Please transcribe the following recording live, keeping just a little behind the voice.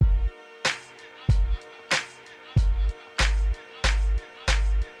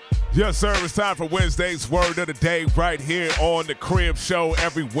Yes, sir. It's time for Wednesday's Word of the Day right here on the Crib Show.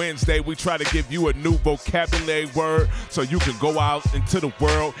 Every Wednesday, we try to give you a new vocabulary word so you can go out into the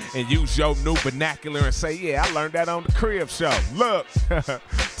world and use your new vernacular and say, yeah, I learned that on the Crib Show. Look,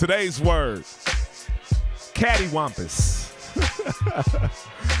 today's word, Cattywampus.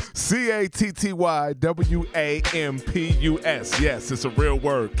 Cattywampus. Yes, it's a real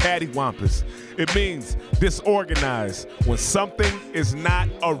word, Cattywampus. It means disorganized, when something is not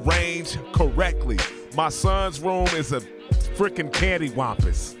arranged correctly. My son's room is a freaking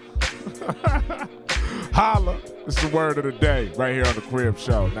cattywampus. Holla. It's the word of the day right here on the Crib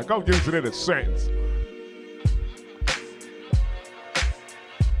Show. Now go use it in a sentence.